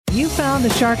You found the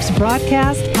Sharks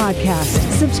Broadcast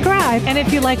podcast. Subscribe, and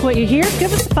if you like what you hear,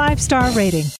 give us a 5-star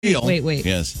rating. Wait.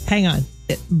 Yes. Hang on.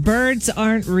 Birds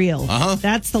aren't real.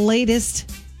 That's the latest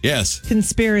Yes.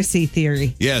 conspiracy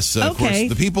theory. Yes. Of course,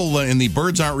 the people in the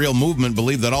Birds Aren't Real movement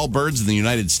believe that all birds in the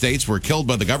United States were killed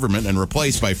by the government and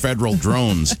replaced by federal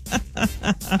drones.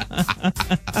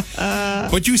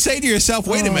 But you say to yourself,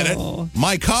 wait a minute,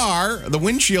 my car, the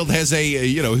windshield has a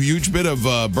huge bit of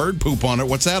bird poop on it.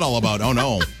 What's that all about? Oh,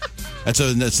 no. It's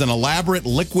an elaborate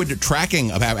liquid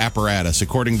tracking apparatus,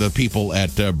 according to the people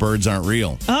at Birds Aren't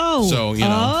Real. Oh. So,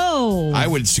 I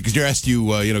would suggest you,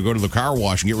 go to the car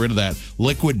wash and get rid of that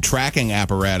liquid tracking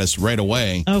apparatus right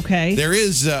away. Okay. There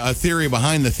is a theory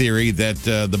behind the theory that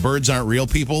the Birds Aren't Real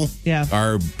people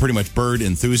are pretty much bird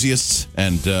enthusiasts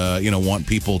and, want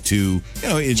people to,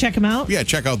 check them out? Yeah,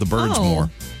 check out the birds more.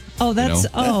 Oh, that's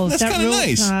that's kind of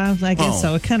nice. I guess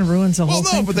so. It kind of ruins the whole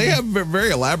thing. Well, no, but they have very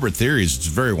elaborate theories. It's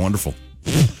very wonderful.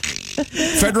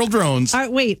 Federal drones.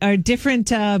 Are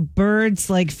different birds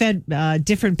fed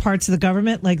different parts of the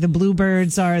government? Like the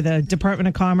bluebirds are the Department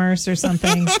of Commerce or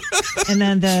something, and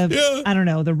then I don't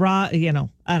know,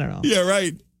 I don't know. Yeah,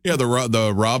 right. Yeah,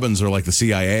 the robins are like the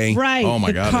CIA. Right. Oh,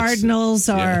 my God. God. The cardinals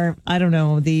are, I don't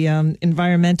know, the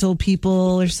environmental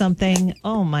people or something.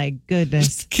 Oh, my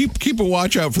goodness. Keep a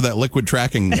watch out for that liquid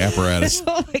tracking apparatus.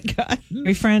 Oh, my God.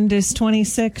 My friend is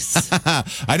 26.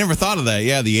 I never thought of that.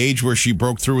 Yeah, the age where she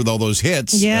broke through with all those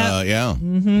hits. Yeah.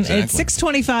 Mm-hmm. Exactly. It's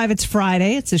 6:25. It's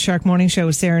Friday. It's the Shark Morning Show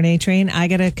with Sarah and A-Train. I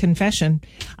got a confession.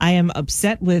 I am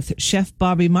upset with Chef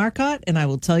Bobby Marcotte, and I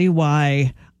will tell you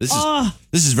why. This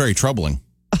is very troubling.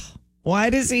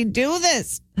 Why does he do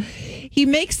this? He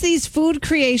makes these food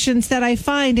creations that I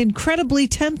find incredibly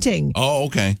tempting. Oh,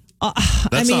 okay.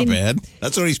 That's not bad.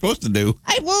 That's what he's supposed to do.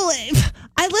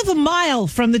 I live a mile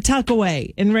from the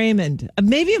Tuckaway in Raymond,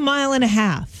 maybe a mile and a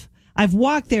half. I've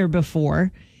walked there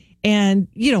before, and,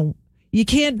 you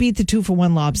can't beat the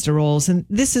 2-for-1 lobster rolls. And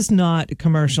this is not a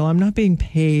commercial. I'm not being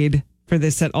paid for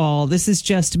this at all. This is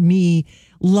just me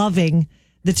loving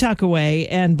the Tuckaway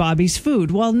and Bobby's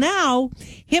food. Well, now,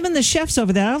 him and the chefs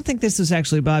over there, I don't think this was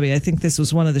actually Bobby. I think this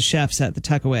was one of the chefs at the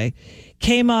Tuckaway,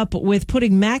 came up with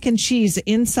putting mac and cheese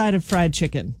inside of fried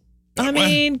chicken. I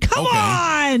mean, come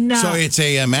on. So it's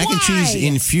a mac and cheese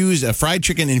infused, a fried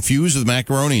chicken infused with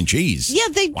macaroni and cheese. Yeah,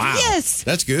 yes.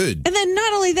 That's good. And then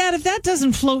not only that, if that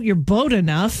doesn't float your boat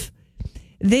enough,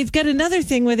 they've got another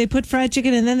thing where they put fried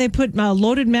chicken and then they put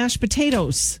loaded mashed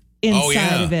potatoes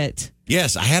inside of it.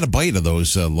 Yes, I had a bite of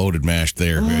those loaded mashed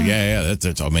there. Yeah,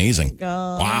 that's amazing.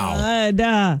 God.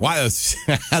 Wow.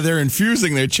 They're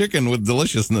infusing their chicken with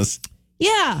deliciousness.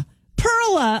 Yeah.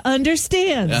 Perla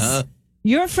understands.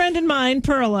 Your friend and mine,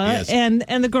 Perla, and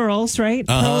the girls, right?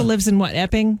 Perla lives in what,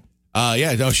 Epping?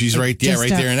 She's right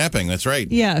there in Epping. That's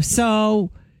right. Yeah, so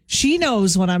she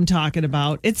knows what I'm talking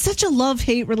about. It's such a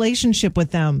love-hate relationship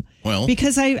with them. Well,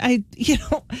 because I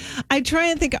try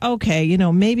and think, okay,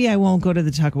 maybe I won't go to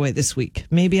the Tuckaway this week.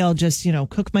 Maybe I'll just,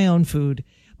 cook my own food.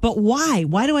 But why?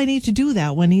 Why do I need to do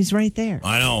that when he's right there?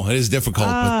 I know it is difficult,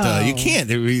 but you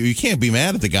can't be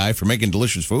mad at the guy for making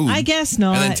delicious food. I guess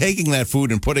not. And then taking that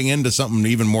food and putting into something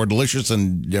even more delicious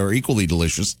or equally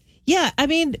delicious. Yeah, I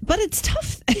mean, but it's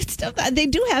tough. It's tough. They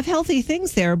do have healthy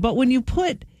things there, but when you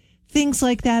put things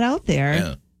like that out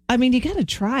there, I mean, you got to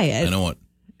try it. I know it.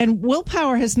 And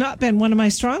willpower has not been one of my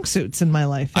strong suits in my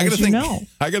life. I got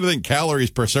to think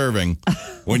calories per serving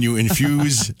when you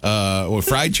infuse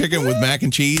fried chicken with mac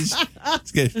and cheese.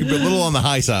 It's a little on the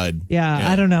high side.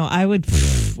 Yeah, I don't know. I would.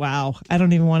 Wow, I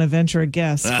don't even want to venture a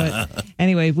guess. But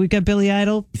anyway, we got Billy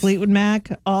Idol, Fleetwood Mac,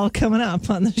 all coming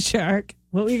up on the Shark.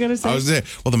 What were you going to say? I was there.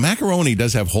 Well, the macaroni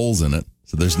does have holes in it,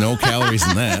 so there's no calories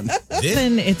in that.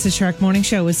 It's a Shark Morning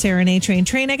Show with Sarah and A-Train.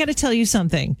 Train, I got to tell you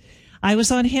something. I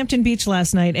was on Hampton Beach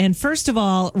last night, and first of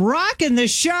all, rocking the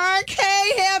Shark.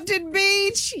 Hey, Hampton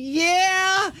Beach.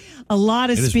 Yeah. A lot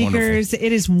of speakers.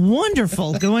 It is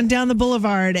wonderful going down the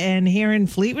boulevard and hearing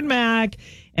Fleetwood Mac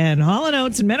and Hall &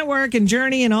 Oates and Men at Work and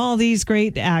Journey and all these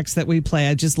great acts that we play.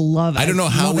 I just love it. I don't know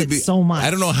how so much. I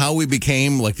don't know how we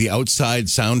became like the outside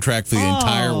soundtrack for the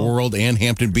entire world and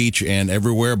Hampton Beach and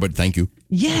everywhere, but thank you.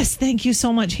 Yes, thank you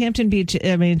so much. Hampton Beach,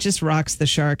 I mean, it just rocks the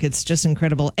Shark. It's just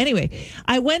incredible. Anyway,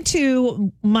 I went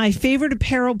to my favorite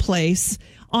apparel place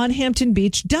on Hampton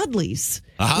Beach, Dudley's,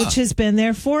 which has been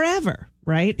there forever.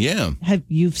 Right? Yeah.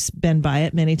 You've been by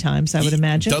it many times, I would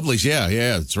imagine. Dudley's, yeah.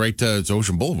 It's right, it's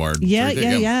Ocean Boulevard. Yeah,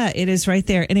 yeah. It is right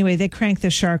there. Anyway, they crank the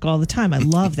Shark all the time. I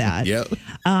love that. Yeah.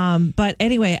 But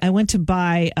anyway, I went to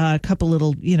buy a couple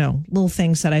little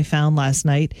things that I found last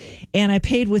night, and I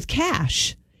paid with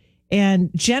cash. And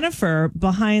Jennifer,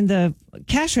 behind the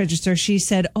cash register, she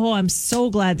said, "Oh, I'm so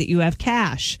glad that you have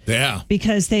cash." Yeah.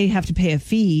 Because they have to pay a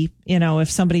fee,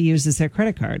 if somebody uses their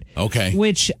credit card. Okay.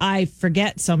 Which I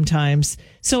forget sometimes.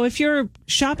 So if you're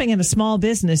shopping in a small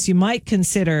business, you might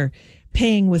consider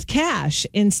paying with cash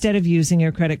instead of using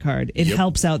your credit card. It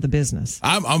helps out the business.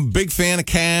 I'm a big fan of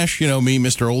cash, me,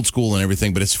 Mr. Old School and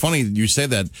everything, but it's funny you say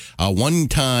that. One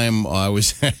time I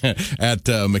was at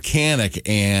a mechanic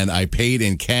and I paid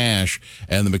in cash,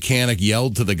 and the mechanic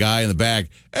yelled to the guy in the back,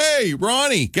 "Hey,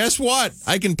 Ronnie, guess what?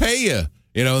 I can pay you."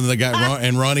 And the guy,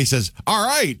 and Ronnie says, "All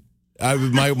right.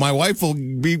 My wife will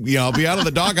be, I'll be out of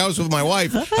the doghouse with my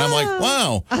wife." And I'm like,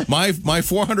 wow, my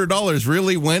 $400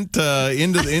 really went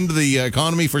into the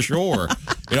economy for sure.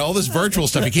 All this virtual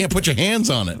stuff, you can't put your hands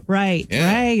on it. Right,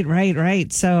 Yeah.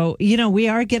 right. So, we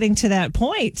are getting to that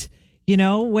point,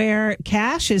 where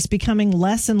cash is becoming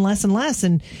less and less and less.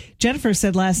 And Jennifer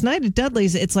said last night at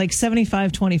Dudley's, it's like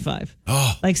 75-25.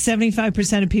 Oh. Like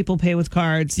 75% of people pay with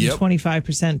cards and Yep.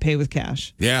 25% pay with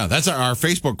cash. Yeah, that's our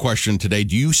Facebook question today.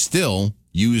 Do you still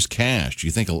use cash? Do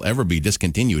you think it'll ever be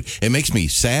discontinued? It makes me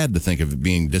sad to think of it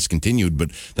being discontinued,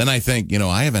 but then I think,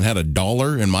 I haven't had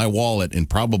 $1 in my wallet in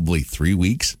probably 3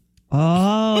 weeks.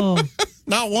 Oh,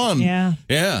 Not one. Yeah.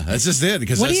 Yeah, that's just it.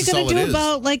 Because what are that's you going to do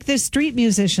about like the street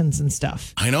musicians and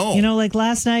stuff? I know. Like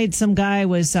last night, some guy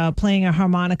was playing a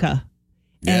harmonica.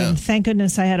 Yeah. And thank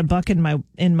goodness I had a buck in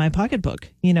my pocketbook,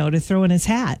 to throw in his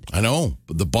hat. I know.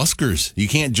 But the buskers, you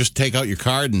can't just take out your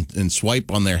card and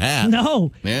swipe on their hat.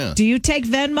 No. Yeah. Do you take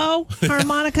Venmo,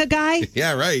 harmonica guy?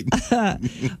 Yeah, right.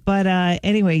 But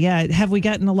anyway, have we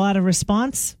gotten a lot of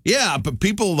response? Yeah, but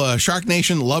people, Shark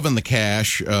Nation loving the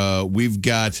cash. We've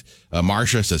got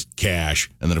Marsha says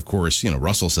cash. And then, of course,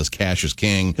 Russell says cash is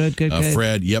king. Good.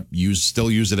 Fred,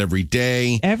 still use it every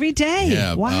day. Every day?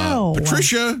 Yeah. Wow.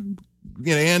 Patricia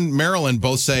and Marilyn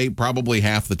both say probably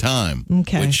half the time.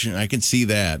 Okay. Which I can see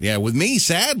that. Yeah, with me,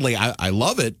 sadly, I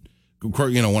love it. Of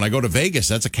course, when I go to Vegas,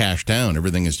 that's a cash town.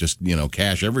 Everything is just,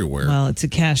 cash everywhere. Well, it's a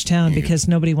cash town because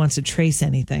nobody wants to trace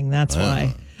anything. That's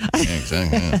why. Yeah,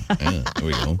 exactly. Yeah, there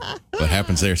we go. What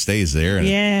happens there stays there. And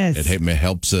Yes. It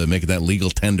helps make that legal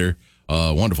tender.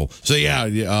 Wonderful. So,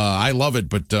 I love it.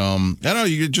 But I don't know,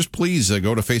 you could just please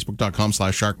go to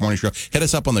Facebook.com/Shark Morning Show. Hit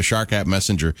us up on the Shark app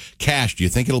messenger. Cash, do you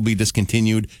think it'll be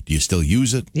discontinued? Do you still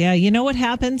use it? Yeah, you know what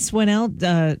happens when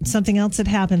something else that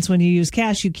happens when you use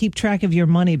cash? You keep track of your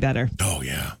money better. Oh,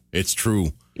 yeah. It's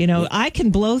true. I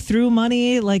can blow through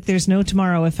money like there's no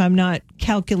tomorrow if I'm not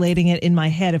calculating it in my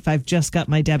head if I've just got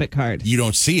my debit card. You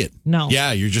don't see it. No.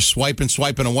 Yeah, you're just swiping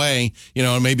away,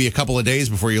 maybe a couple of days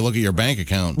before you look at your bank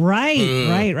account.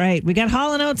 Right. We got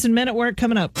Hall & Oates and Men at Work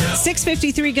coming up.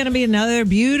 6:53, going to be another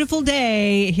beautiful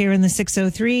day here in the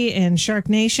 603 in Shark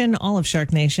Nation, all of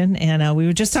Shark Nation. And we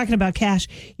were just talking about cash.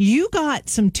 You got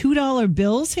some $2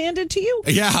 bills handed to you?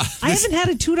 Yeah. I haven't had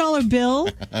a $2 bill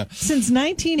since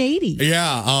 1980.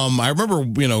 Yeah. I remember,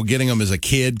 getting them as a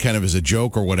kid, kind of as a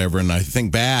joke or whatever. And I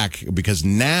think back because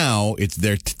now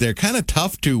they're kind of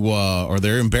tough to, or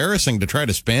they're embarrassing to try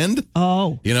to spend.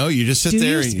 Oh. You just sit Do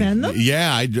there. you spend them?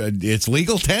 Yeah. It's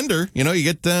legal tender. You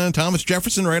get Thomas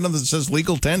Jefferson right on that says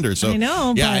legal tender. So I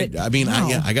know. Yeah. But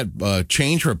I got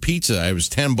change for a pizza. It was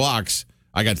 $10.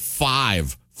 I got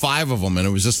five of them, and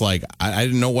it was just like I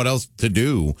didn't know what else to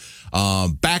do.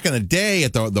 Back in the day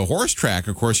at the horse track,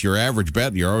 of course, your average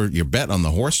bet, your bet on the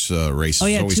horse race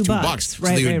is always $2. So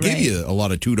they would give you a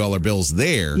lot of $2 bills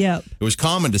there. Yep. It was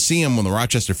common to see them when the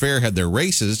Rochester Fair had their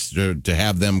races to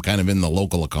have them kind of in the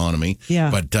local economy. Yeah.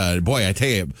 But boy, I tell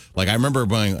you, like I remember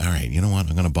buying. All right, you know what?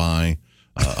 I'm going to buy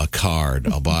a card.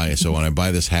 I'll buy. So when I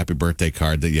buy this happy birthday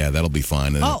card, that'll be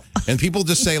fine. And people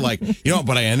just say like,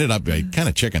 but I kind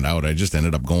of chickened out. I just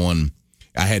ended up going.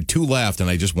 I had 2 left, and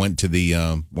I just went to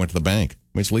the bank.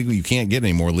 It's legal. You can't get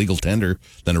any more legal tender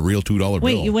than a real $2 bill.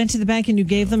 Wait, you went to the bank and you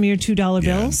gave them your $2 bills?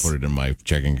 Yeah, and put it in my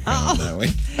checking account that way.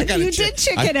 You did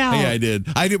chicken out. Yeah,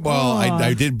 I did. Well,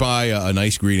 I did buy a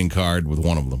nice greeting card with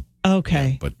one of them. Okay.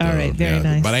 Yeah, but, all right. Very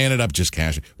nice. But I ended up just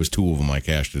cashing. It was 2 of them I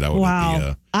cashed it out.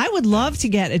 Wow. I would love to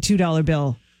get a $2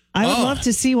 bill. I would love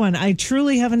to see one. I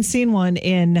truly haven't seen one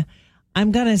in,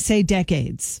 I'm going to say,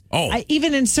 decades.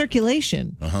 Even in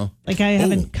circulation. Uh-huh. Like I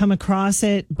haven't come across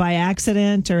it by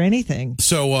accident or anything.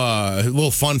 So a little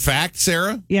fun fact,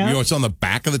 Sarah. Yeah. You know what's on the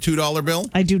back of the $2 bill?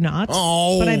 I do not.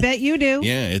 Oh. But I bet you do.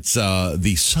 Yeah, it's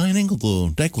the signing of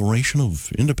the Declaration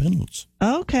of Independence.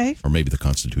 Okay. Or maybe the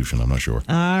Constitution, I'm not sure.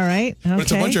 All right. Okay. But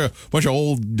it's a bunch of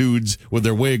old dudes with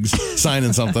their wigs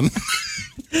signing something.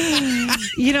 The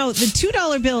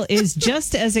 $2 bill is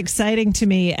just as exciting to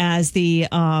me as the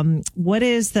what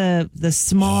is the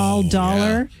small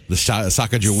dollar? Yeah. The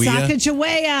Sacagawea.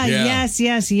 Sacagawea.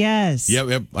 Yes.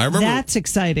 Yep. I remember. That's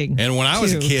exciting. And when I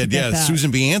was a kid,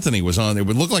 Susan B. Anthony was on. It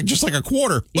would look like just like a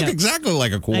quarter. Look exactly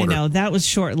like a quarter. I know. That was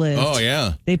short-lived. Oh,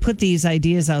 yeah. They put these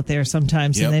ideas out there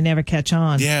sometimes and they never catch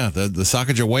on. Yeah. The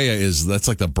Sacagawea that's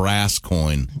like the brass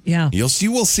coin. Yeah.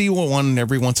 You will see one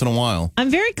every once in a while. I'm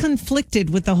very conflicted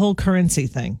with the whole currency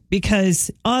thing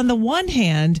because on the one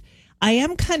hand, I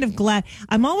am kind of glad.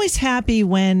 I'm always happy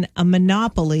when a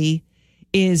monopoly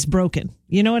is broken.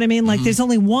 You know what I mean? Like there's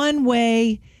only one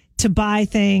way to buy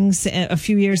things a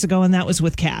few years ago, and that was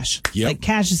with cash. Yep. Like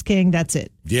cash is king. That's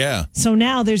it. Yeah. So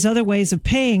now there's other ways of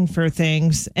paying for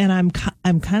things, and I'm kind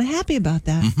of happy about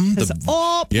that. Because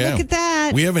look at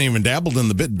that. We haven't even dabbled in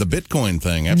the Bitcoin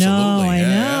thing. Absolutely. No, I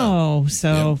know.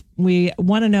 So we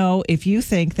want to know if you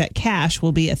think that cash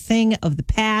will be a thing of the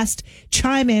past.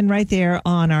 Chime in right there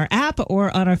on our app or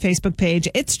on our Facebook page.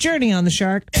 It's Journey on the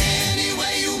Shark.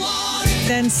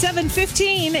 Then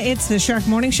 7:15, it's the Shark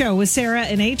Morning Show with Sarah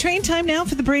and A-Train. Time now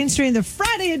for the Brain Strain, the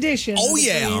Friday edition. Oh,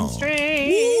 yeah. Brain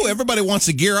Strain. Ooh, everybody wants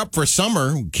to gear up for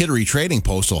summer. Kittery Trading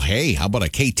Postal. Hey, how about a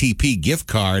KTP gift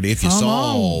card if you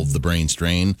solve the brain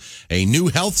strain? A new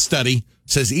health study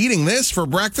says eating this for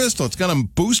breakfast, it's going to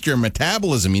boost your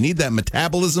metabolism. You need that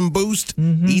metabolism boost?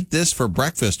 Eat this for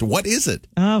breakfast. What is it?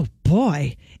 Oh,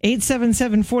 boy.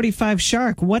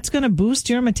 877-45-SHARK. What's going to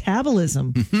boost your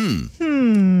metabolism?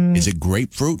 Is it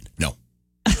grapefruit? No.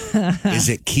 Is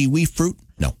it kiwi fruit?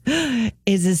 No.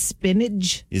 Is it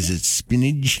spinach? Is it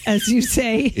spinach? As you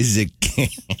say. Is it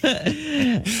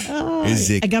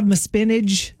I got my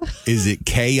spinach. Is it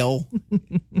kale?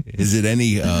 Is it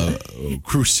any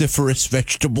cruciferous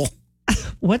vegetable?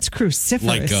 What's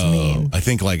cruciferous mean? I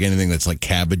think like anything that's like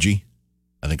cabbagey.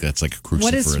 I think that's like a cruciferous.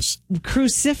 What is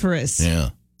cruciferous? Yeah.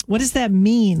 What does that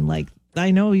mean? Like, I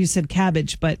know you said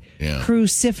cabbage, but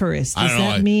cruciferous. Does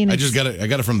that mean? I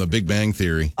got it from the Big Bang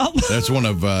Theory. Oh. That's one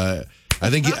of I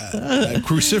think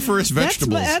cruciferous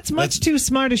vegetables. That's much too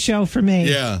smart a show for me.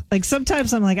 Yeah. Like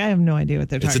sometimes I'm like, I have no idea what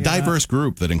they're talking about. It's a diverse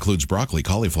group that includes broccoli,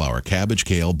 cauliflower, cabbage,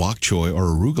 kale, bok choy, or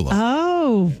arugula.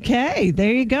 Oh, okay.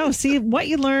 There you go. See what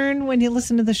you learn when you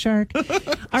listen to the Shark. All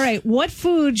right. What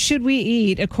food should we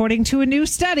eat according to a new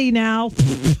study now?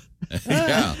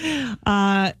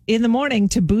 In the morning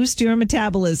to boost your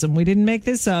metabolism. We didn't make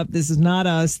this up. This is not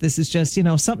us. This is just,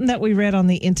 something that we read on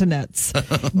the internets.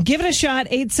 Give it a shot,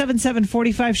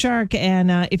 877-45-SHARK. And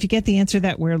if you get the answer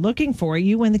that we're looking for,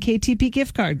 you win the KTP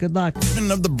gift card. Good luck.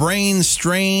 Of the brain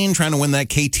strain, trying to win that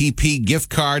KTP gift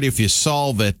card if you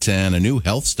solve it. And a new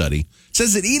health study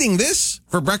says that eating this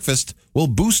for breakfast will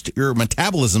boost your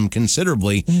metabolism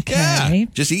considerably. Okay. Yeah,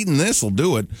 just eating this will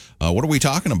do it. What are we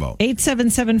talking about?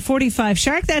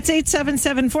 877-45-SHARK. That's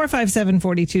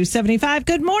 877-457-4275.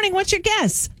 Good morning. What's your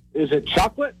guess? Is it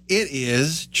chocolate? It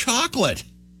is chocolate.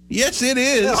 Yes, it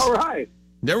is. Yeah, all right.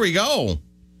 There we go.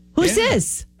 Who's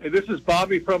this? Hey, this is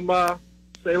Bobby from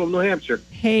Salem, New Hampshire.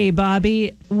 Hey,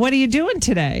 Bobby. What are you doing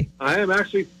today? I am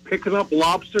actually picking up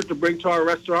lobster to bring to our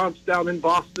restaurants down in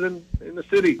Boston in the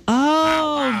city.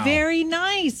 Oh, wow. Very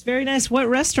nice. Very nice. What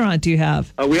restaurant do you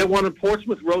have? We have one in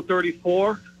Portsmouth, Road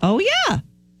 34. Oh, yeah.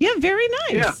 Yeah, very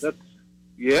nice.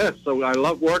 Yeah, so I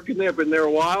love working there. Been there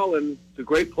a while, and it's a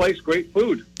great place, great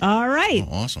food. All right.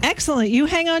 Oh, awesome. Excellent. You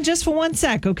hang on just for 1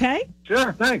 sec, okay?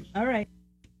 Sure, thanks. All right.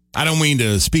 I don't mean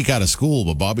to speak out of school,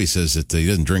 but Bobby says that he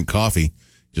doesn't drink coffee,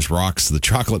 just rocks the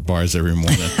chocolate bars every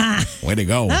morning. Way to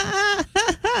go.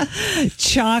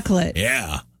 Chocolate.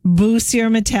 Yeah. Boosts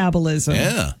your metabolism.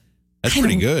 Yeah. That's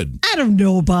pretty good. I don't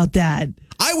know about that.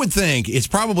 I would think it's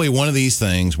probably one of these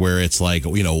things where it's like,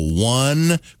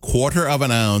 1/4 of an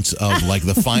ounce of like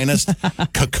the finest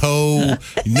cacao,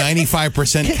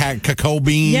 95% cacao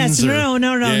beans. Yes, no,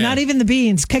 not even the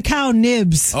beans. Cacao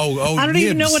nibs. Oh, I don't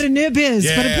even know what a nib is,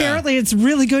 but apparently it's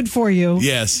really good for you.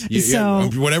 Yes.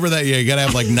 Whatever that, you got to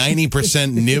have like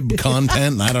 90% nib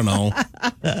content. I don't know.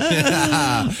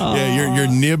 Yeah, your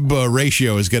nib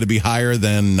ratio is going to be higher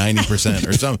than 90%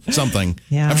 or something.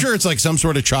 Yeah. I'm sure it's like some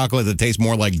sort of chocolate that tastes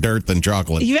more like dirt than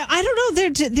chocolate. Yeah, I don't know.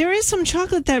 There is some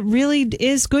chocolate that really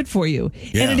is good for you,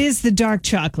 and it is the dark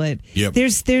chocolate. Yep.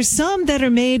 There's some that are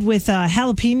made with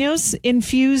jalapenos,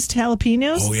 infused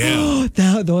jalapenos. Oh yeah,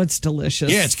 that's delicious.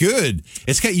 Yeah, it's good.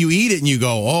 It's got, you eat it and you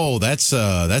go, oh, that's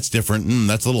different.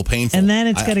 That's a little painful. And then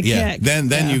it's got a kick.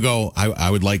 Then you go, I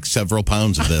would like several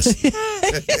pounds of this.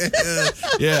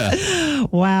 Yeah.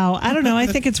 Wow. I don't know. I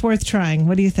think it's worth trying.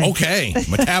 What do you think? Okay.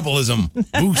 Metabolism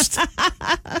boost.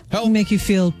 Help make you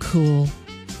feel cool.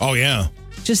 Oh, yeah.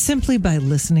 Just simply by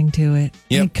listening to it.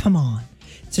 Yep. I mean, come on.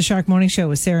 It's a Shark Morning Show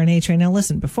with Sarah and A-Train. Now,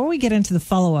 listen, before we get into the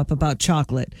follow-up about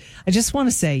chocolate, I just want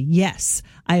to say, yes,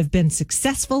 I have been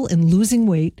successful in losing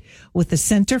weight with the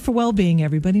Center for Wellbeing.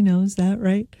 Everybody knows that,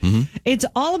 right? Mm-hmm. It's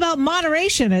all about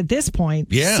moderation at this point.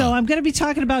 Yeah. So I'm going to be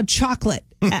talking about chocolate.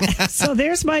 So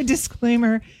there's my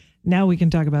disclaimer. Now we can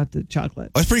talk about the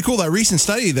chocolate. That's pretty cool. That recent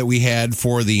study that we had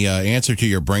for the answer to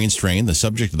your brain strain, the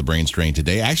subject of the brain strain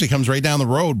today, actually comes right down the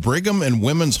road. Brigham and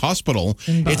Women's Hospital.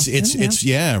 In Boston, it's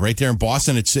right there in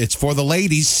Boston. It's for the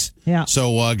ladies. Yeah.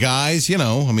 So guys,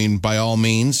 by all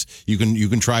means, you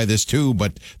can try this too.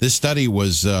 But this study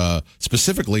was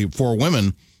specifically for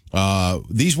women.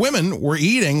 These women were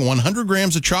eating 100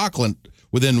 grams of chocolate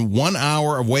within 1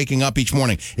 hour of waking up each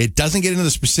morning. It doesn't get into the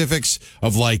specifics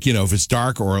of if it's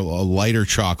dark or a lighter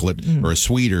chocolate or a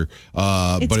sweeter.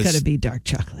 It's got to be dark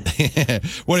chocolate.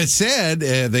 What it said,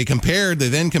 they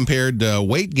then compared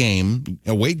weight gain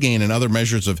and other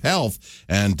measures of health.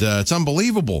 And it's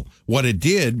unbelievable what it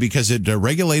did because it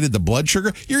regulated the blood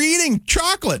sugar. You're eating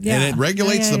chocolate and it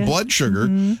regulates the blood sugar.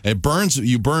 Mm-hmm.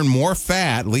 You burn more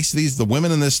fat. At least the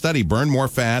women in this study burned more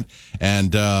fat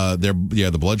and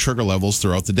the blood sugar levels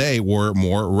throughout the day were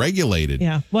more regulated.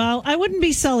 Yeah. Well, I wouldn't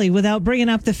be Sully without bringing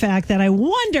up the fact that I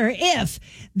wonder if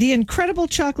the incredible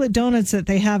chocolate donuts that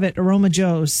they have at Aroma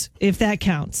Joe's, if that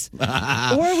counts.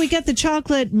 Or we get the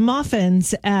chocolate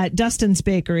muffins at Dustin's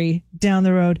Bakery down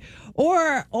the road.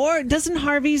 Or doesn't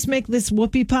Harvey's make this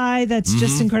whoopie pie that's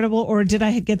just incredible? Or did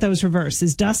I get those reversed?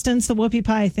 Is Dustin's the whoopie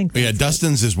pie? I think. Yeah,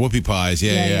 Dustin's is whoopie pies.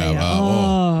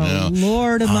 Yeah.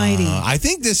 Lord Almighty! I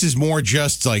think this is more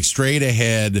just like straight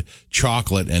ahead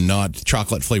chocolate and not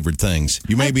chocolate flavored things.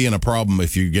 You may be in a problem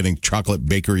if you're getting chocolate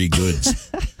bakery goods.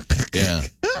 Yeah.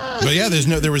 But yeah,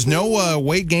 there was no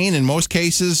weight gain in most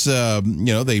cases.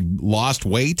 They lost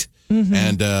weight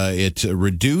and it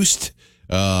reduced.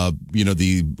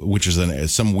 Which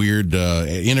is some weird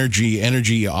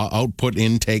energy output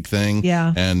intake thing.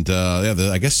 Yeah. And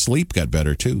I guess sleep got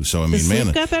better too. So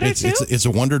sleep got better too? It's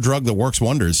a wonder drug that works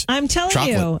wonders. I'm telling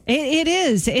you, it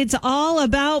is. It's all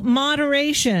about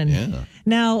moderation. Yeah.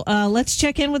 Now, let's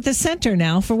check in with the Center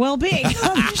now for Wellbeing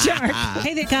on the Shark.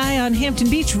 Hey, the guy on Hampton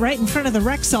Beach right in front of the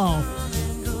Rexall.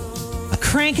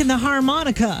 Cranking the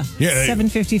harmonica. Yeah.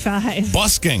 7:55.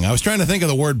 Busking. I was trying to think of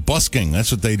the word busking. That's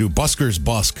what they do. Buskers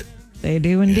busk. They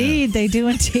do indeed. Yeah. They do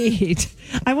indeed.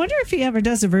 I wonder if he ever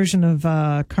does a version of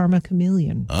Karma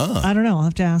Chameleon. I don't know. I'll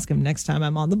have to ask him next time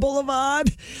I'm on the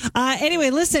boulevard. Anyway,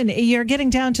 listen, you're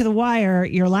getting down to the wire.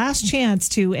 Your last chance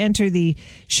to enter the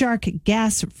Shark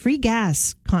free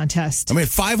gas contest.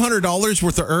 $500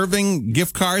 worth of Irving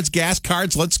gift cards, gas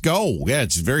cards. Let's go. Yeah,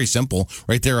 it's very simple.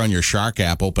 Right there on your Shark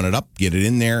app. Open it up, get it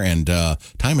in there, and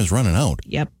time is running out.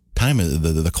 Yep. Time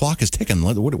the clock is ticking.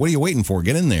 What are you waiting for?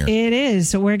 Get in there. It is.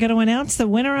 So we're going to announce the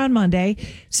winner on Monday.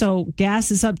 So gas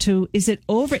is up to, is it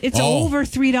over? It's over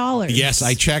 $3. Yes,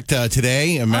 I checked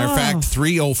today. As a matter of fact,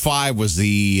 $3.05 was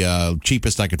the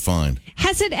cheapest I could find.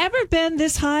 Has it ever been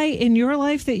this high in your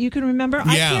life that you can remember?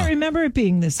 Yeah. I can't remember it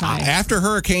being this high. After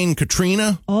Hurricane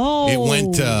Katrina, it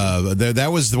went, that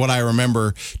was what I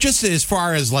remember. Just as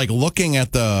far as like looking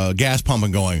at the gas pump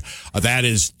and going, that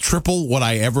is triple what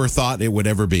I ever thought it would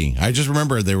ever be. I just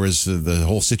remember there was the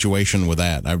whole situation with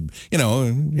that.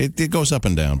 It goes up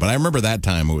and down, but I remember that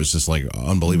time it was just like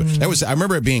unbelievable. I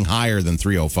remember it being higher than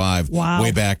 305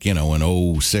 way back, in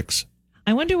 06.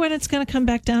 I wonder when it's going to come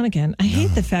back down again. I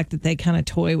hate the fact that they kind of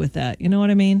toy with that. You know what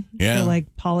I mean? Yeah. For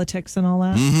like politics and all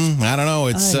that. Mm-hmm. I don't know.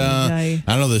 It's I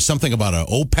don't know. There's something about an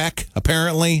OPEC.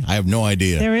 Apparently, I have no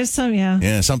idea. There is some, yeah.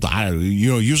 Yeah, something.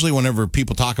 Usually whenever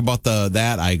people talk about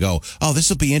that, I go, "Oh, this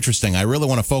will be interesting. I really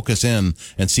want to focus in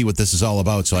and see what this is all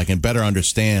about, so I can better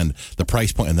understand the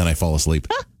price point." And then I fall asleep.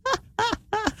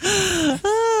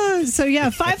 So yeah,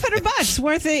 $500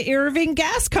 worth of Irving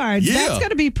gas cards. Yeah. That's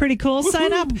going to be pretty cool. Woo-hoo.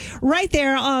 Sign up right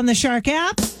there on the Shark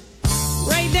app.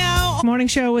 Right now, morning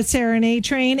show with Sarah and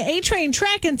A-Train. A-Train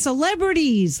tracking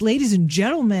celebrities, ladies and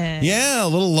gentlemen. Yeah, a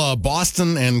little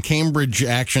Boston and Cambridge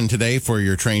action today for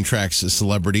your train tracks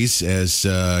celebrities as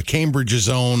Cambridge's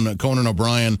own Conan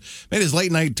O'Brien made his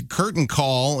late night curtain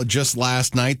call just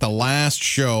last night, the last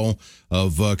show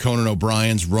of Conan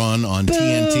O'Brien's run on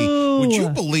TNT. Would you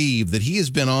believe that he has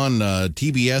been on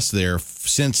TBS there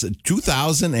since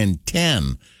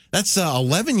 2010? That's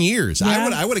 11 years. Yeah.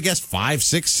 I would have guessed 5,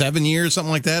 6, 7 years,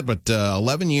 something like that, but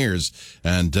 11 years.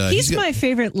 And he's my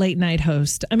favorite late night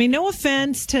host. I mean, no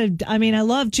offense to, I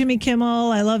love Jimmy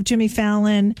Kimmel. I love Jimmy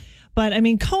Fallon. But,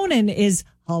 Conan is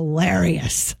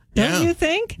hilarious. Don't you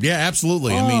think? Yeah,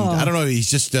 absolutely. I don't know. He's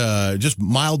just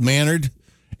mild-mannered.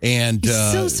 And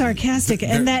He's so sarcastic,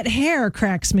 and that hair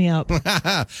cracks me up.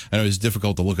 I know it's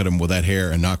difficult to look at him with that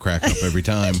hair and not crack up every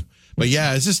time. But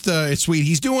yeah, it's just it's sweet.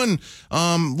 He's doing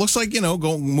looks like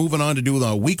moving on to do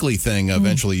the weekly thing.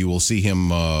 Eventually, you will see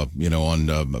him on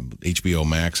HBO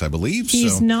Max, I believe.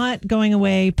 He's not going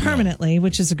away permanently,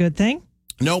 which is a good thing.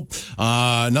 Nope.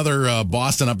 Another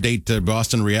Boston update.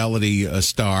 Boston reality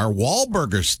star,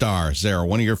 Wahlburger star, Sarah.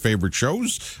 One of your favorite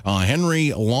shows,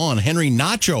 Henry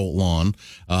Nacho Lawn.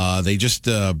 They just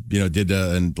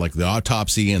did like the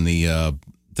autopsy, and the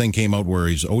thing came out where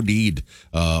he's OD'd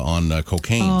on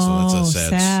cocaine. So that's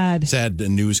a sad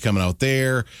news coming out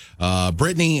there.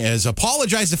 Brittany has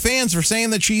apologized to fans for saying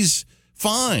that she's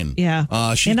fine. Yeah.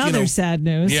 Other sad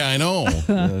news. Yeah, I know.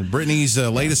 Brittany's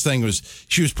latest thing was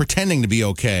she was pretending to be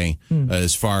okay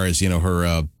as far as,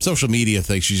 her social media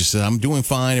thing. She just said, I'm doing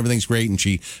fine. Everything's great. And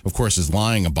she, of course, is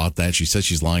lying about that. She says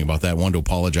she's lying about that. Wanted to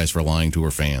apologize for lying to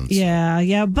her fans.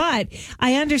 Yeah. But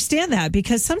I understand that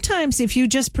because sometimes if you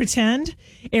just pretend,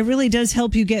 it really does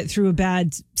help you get through a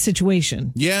bad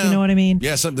situation. Yeah. You know what I mean?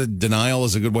 Yeah. The denial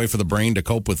is a good way for the brain to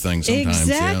cope with things sometimes.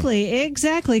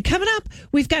 Exactly. Coming up,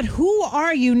 we've got Who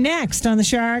Are You Next on the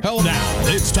Shark. Hello. Now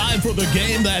it's time for the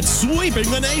game that's sweeping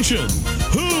the nation.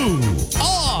 Who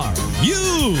are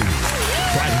you?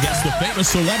 Try to guess the famous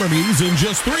celebrities in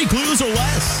just 3 clues or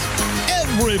less.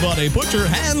 Everybody put your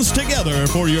hands together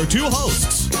for your 2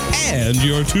 hosts and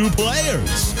your 2 players,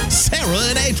 Sarah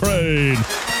and A-Train.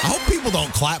 I hope people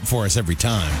don't clap for us every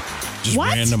time. Just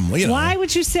what? randomly. Why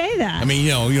would you say that? I mean,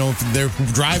 if they're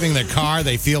driving their car,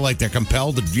 they feel like they're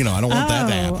compelled to, I don't want that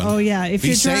to happen. Oh, yeah. If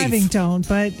you're driving, don't.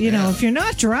 But, if you're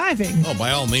not driving. Oh,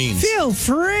 by all means. Feel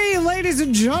free, ladies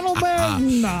and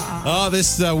gentlemen.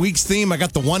 This week's theme, I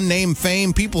got the one name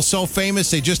fame. People so famous,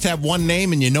 they just have one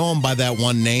name, and you know them by that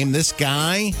one name. This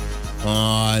guy,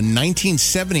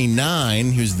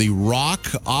 1979, he was the rock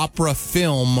opera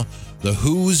film The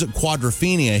Who's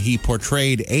Quadrophenia. He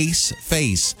portrayed Ace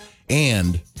Face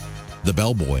and the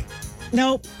Bellboy.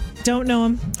 Nope. Don't know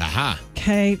him. Aha.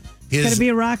 Okay. He's got to be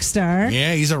a rock star.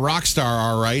 Yeah, he's a rock star,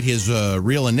 all right. His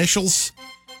real initials,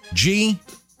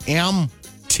 GMTS.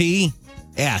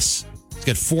 He's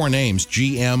got 4 names.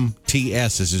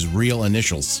 GMTS is his real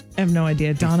initials. I have no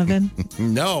idea. Donovan?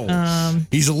 No.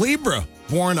 He's a Libra,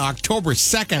 born October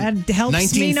 2nd, that helps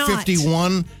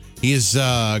 1951. Me not. He is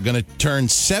going to turn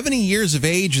 70 years of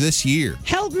age this year.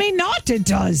 Help me not, it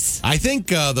does. I think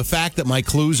the fact that my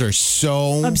clues are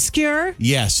so obscure,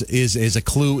 yes, is a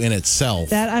clue in itself.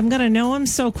 That I'm going to know him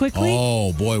so quickly.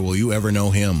 Oh, boy, will you ever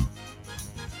know him.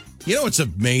 It's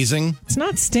amazing. It's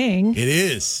not Sting. It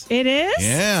is. It is?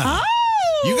 Yeah. Oh.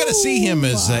 You got to see him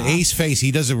as Ace Face.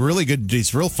 He does a really good.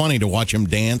 It's real funny to watch him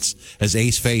dance as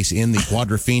Ace Face in the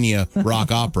Quadrophenia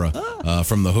rock opera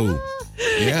from The Who.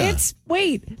 Yeah.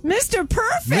 Mr.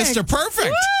 Perfect. Mr.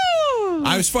 Perfect. Woo!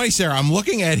 I was funny, Sarah. I'm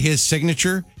looking at his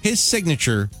signature. His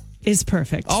signature is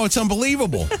perfect. Oh, it's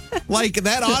unbelievable. Like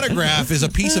that autograph is a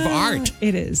piece of art.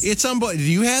 It is. It's unbelievable.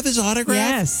 Do you have his autograph?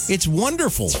 Yes. It's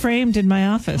wonderful. It's framed in my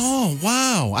office. Oh,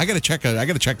 wow. I got to check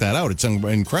that out. It's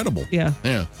incredible. Yeah.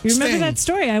 Yeah. You remember that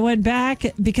story? I went back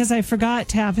because I forgot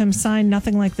to have him sign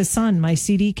Nothing Like the Sun, my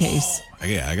CD case. Oh,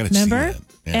 yeah, I got to remember? see that.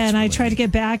 Yeah, and I tried to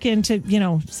get back into,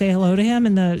 say hello to him,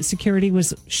 and the security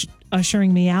was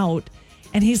ushering me out.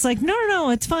 And he's like, no,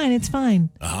 it's fine. It's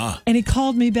fine. Uh-huh. And he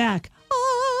called me back.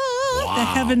 Wow. The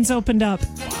heavens opened up.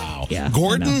 Wow. Yeah,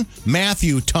 Gordon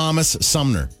Matthew Thomas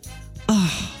Sumner.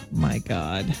 Oh, my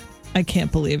God. I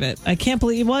can't believe it.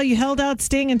 Well, you held out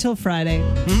Sting until Friday.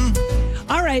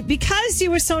 Mm-hmm. All right. Because you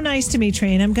were so nice to me,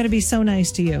 Train, I'm going to be so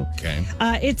nice to you. Okay.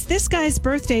 It's this guy's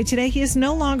birthday today. He is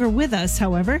no longer with us,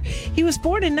 however. He was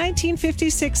born in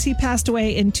 1956. He passed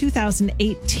away in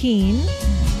 2018.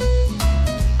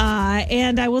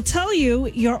 And I will tell you,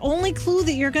 your only clue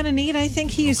that you're going to need, I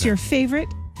think he is your favorite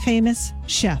famous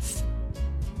chef.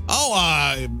 Oh,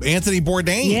 Anthony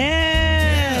Bourdain.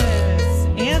 Yes.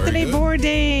 Anthony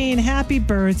Bourdain. Happy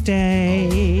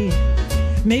birthday.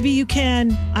 Maybe you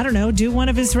can, I don't know, do one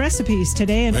of his recipes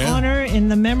today in honor, in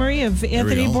the memory of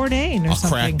Anthony Bourdain or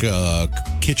something. I'll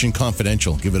crack Kitchen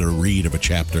Confidential. Give it a read of a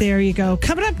chapter. There you go.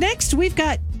 Coming up next, we've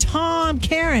got Tom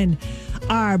Karen,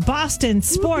 our Boston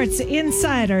Sports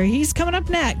Insider. He's coming up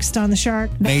next on The Shark.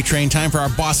 A-Train, time for our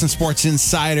Boston Sports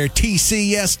Insider, TC.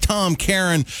 Yes, Tom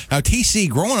Karen. Now, TC,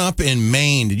 growing up in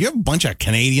Maine, did you have a bunch of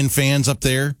Canadian fans up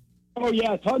there? Oh,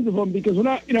 yeah, tons of them. Because when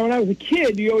I was a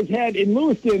kid, we always had, in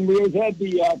Lewiston, we always had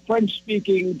the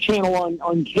French-speaking channel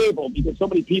on cable because so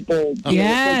many people were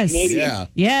Canadian. Yeah.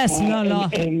 Yes,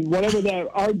 and whatever that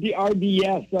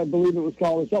RDS, I believe it was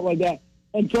called, or something like that.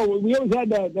 And so we always had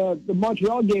the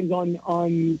Montreal games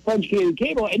on French Canadian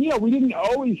cable. And, we didn't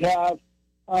always have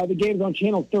the games on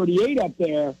Channel 38 up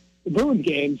there, the Bruins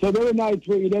games. So there were nights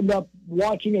where you'd end up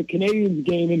watching a Canadians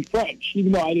game in French,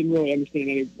 even though I didn't really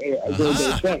understand any of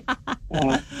those things.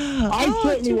 I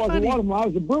certainly wasn't one of them. I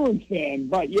was a Bruins fan.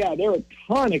 But, yeah, there were a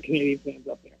ton of Canadian fans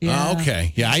up there. Yeah.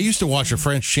 Okay. Yeah, I used to watch a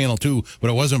French channel, too, but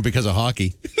it wasn't because of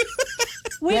hockey.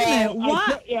 Wait a minute,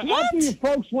 what? After your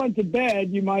folks went to bed,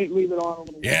 you might leave it on a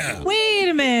little while. Yeah. Wait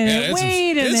a minute,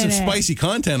 There's some spicy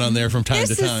content on there from time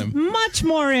to time. This is much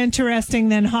more interesting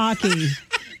than hockey.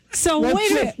 So Let's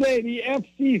wait a minute. just say the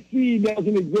FCC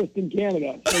doesn't exist in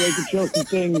Canada, so they could show some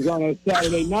things on a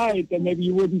Saturday night that maybe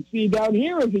you wouldn't see down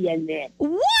here as a young man.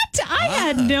 What? I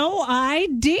had no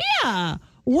idea.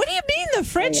 What do you mean the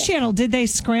French channel? Did they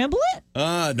scramble it?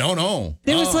 No.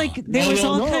 There was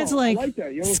all kinds of like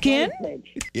skin.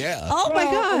 Yeah. Oh my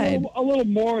God. A little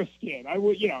more skin. I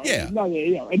would, Yeah.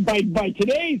 And by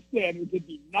today's standards, it'd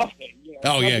be nothing.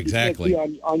 Oh yeah, exactly.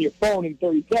 On your phone in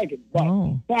 30 seconds.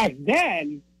 But back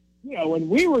then, when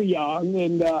we were young,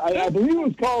 and I believe it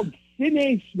was called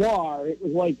Ciné Soir. It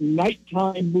was like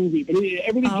nighttime movie, but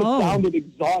everything just sounded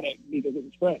exotic because it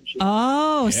was French.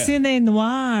 Oh, yeah. Ciné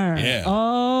Noir. Yeah.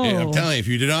 Oh. Yeah, I'm telling you, if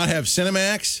you did not have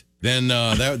Cinemax, then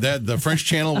that the French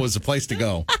channel was the place to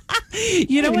go.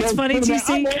 You know what's funny, TC?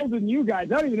 I'm older than you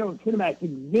guys. I don't even know if Cinemax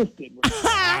existed.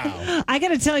 Wow. I got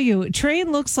to tell you, Trey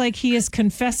looks like he is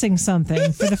confessing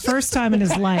something for the first time in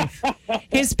his life.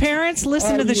 His parents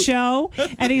listen to the show,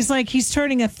 and he's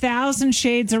turning 1,000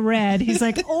 shades of red. He's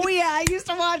like, oh, yeah, I used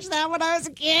to watch that when I was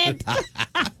a kid.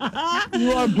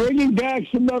 You are bringing back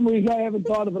some memories I haven't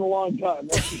thought of in a long time,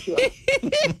 that's for sure.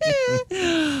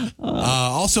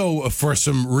 Also, for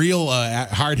some real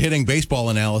hard-hitting baseball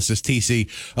analysis, TC,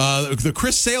 the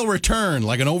Chris Sale return,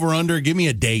 like an over-under, give me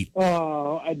a date.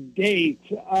 A date.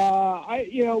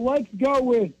 Let's go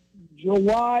with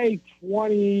July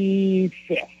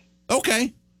 25th.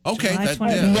 Okay. That's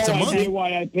I have that's a no month. idea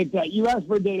why I picked that. You asked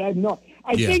for a date. I have no.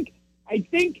 I think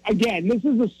again, this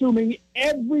is assuming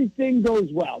everything goes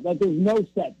well, that there's no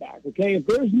setback. Okay, if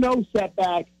there's no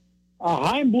setback,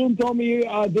 Chaim Bloom told me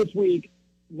this week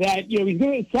that he's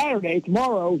going to Saturday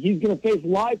tomorrow. He's going to face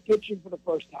live pitching for the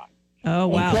first time. Oh,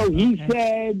 wow. And so he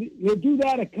said he'll do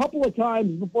that a couple of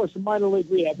times before some minor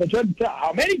league rehab. But couldn't tell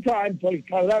how many times, so he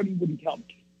cut it out. He wouldn't tell me.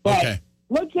 But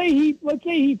let's say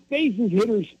he faces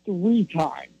hitters 3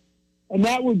 times, and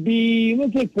that would be,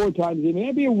 let's say 4 times even.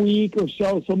 That'd be a week or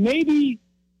so. So maybe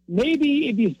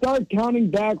if you start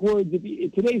counting backwards,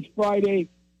 if today's Friday,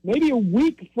 maybe a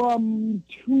week from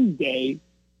Tuesday,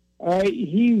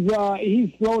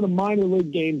 he's throwing a minor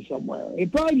league game somewhere.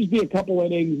 It'd probably just be a couple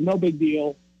innings, no big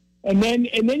deal. And then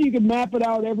you can map it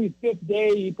out every 5th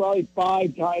day, probably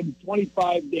 5 times,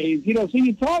 25 days. So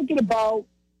you're talking about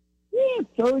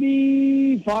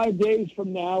 35 days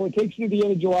from now. It takes you to the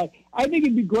end of July. I think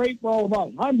it'd be great for all of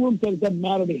us. Chaim Bloom said it doesn't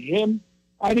matter to him.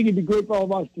 I think it'd be great for all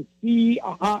of us to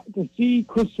see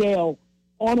Chris Sale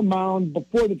on a mound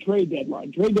before the trade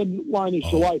deadline. Trade deadline is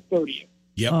July 30th.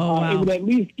 Yep. It would at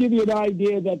least give you an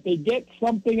idea that they get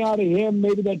something out of him.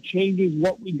 Maybe that changes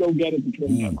what we go get at the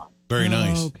trade deadline. Very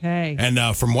nice. Okay. And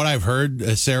from what I've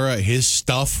heard, Sarah, his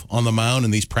stuff on the mound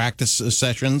in these practice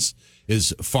sessions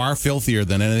is far filthier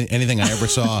than anything I ever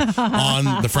saw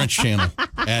on the French channel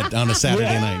on a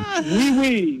Saturday night.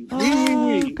 Oui.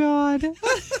 Oh, God.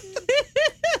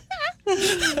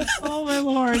 Oh, my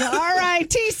Lord. All right,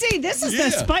 TC, this is the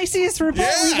spiciest report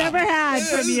we've ever had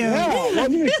from you. Yeah, I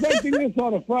wasn't expecting this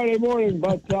on a Friday morning,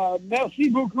 but merci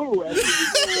beaucoup.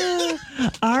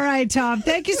 All right, Tom.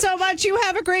 Thank you so much. You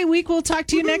have a great week. We'll talk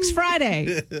to you next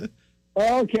Friday.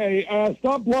 Okay,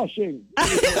 stop blushing.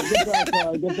 Get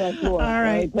back to work. All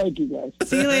right. Thank you, guys.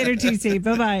 See you later, TC.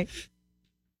 Bye-bye.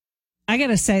 I got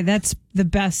to say, that's the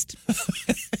best.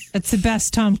 That's the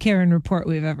best Tom Karen report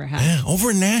we've ever had. Yeah,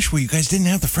 over in Nashville, you guys didn't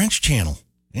have the French channel.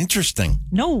 Interesting.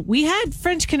 No, we had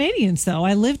French Canadians, though.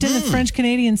 I lived in the French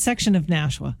Canadian section of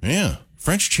Nashua. Yeah.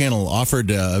 French channel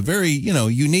offered a very,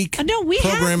 unique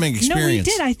programming experience. No, we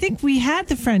did. I think we had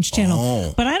the French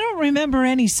channel, but I don't remember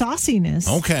any sauciness.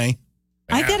 Okay.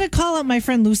 Yeah. I got to call up my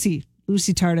friend Lucy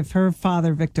Tardif. Her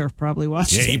father, Victor, probably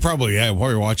watched it. Yeah, he probably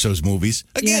watched those movies.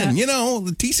 Again,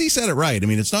 the TC said it right. I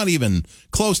mean, it's not even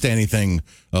close to anything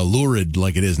lurid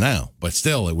like it is now, but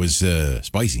still, it was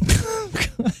spicy.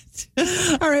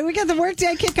 All right, we got the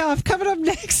workday kickoff coming up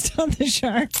next on The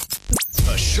Shark.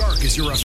 The Shark is your